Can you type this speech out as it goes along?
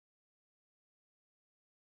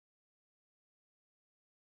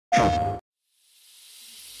The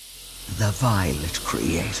Violet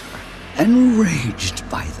Creator, enraged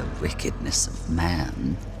by the wickedness of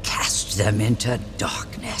man, cast them into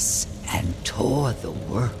darkness and tore the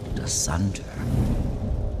world asunder.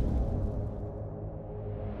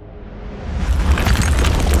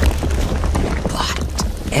 But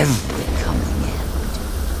every coming end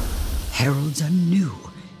heralds a new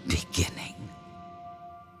beginning.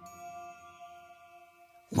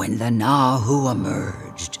 When the Nahu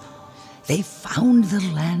emerged, they found the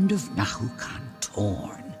land of Nahukan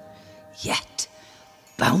torn, yet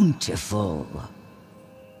bountiful.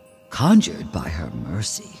 Conjured by her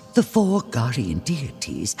mercy, the four guardian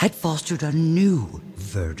deities had fostered a new,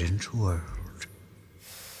 verdant world.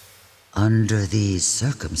 Under these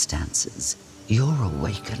circumstances, your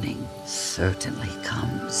awakening certainly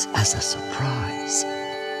comes as a surprise.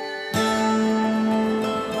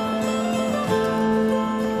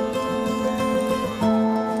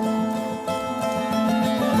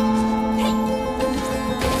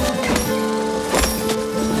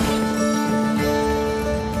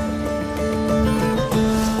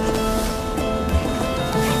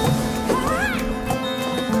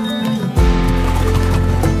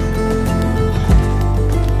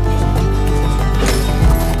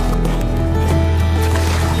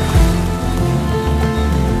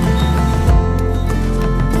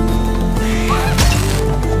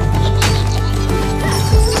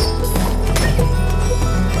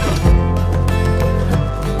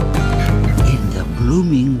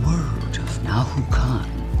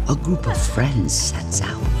 A group of friends sets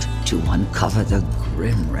out to uncover the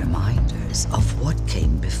grim reminders of what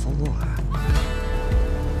came before,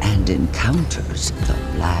 and encounters the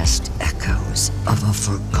last echoes of a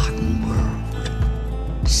forgotten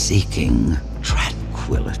world, seeking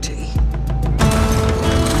tranquility.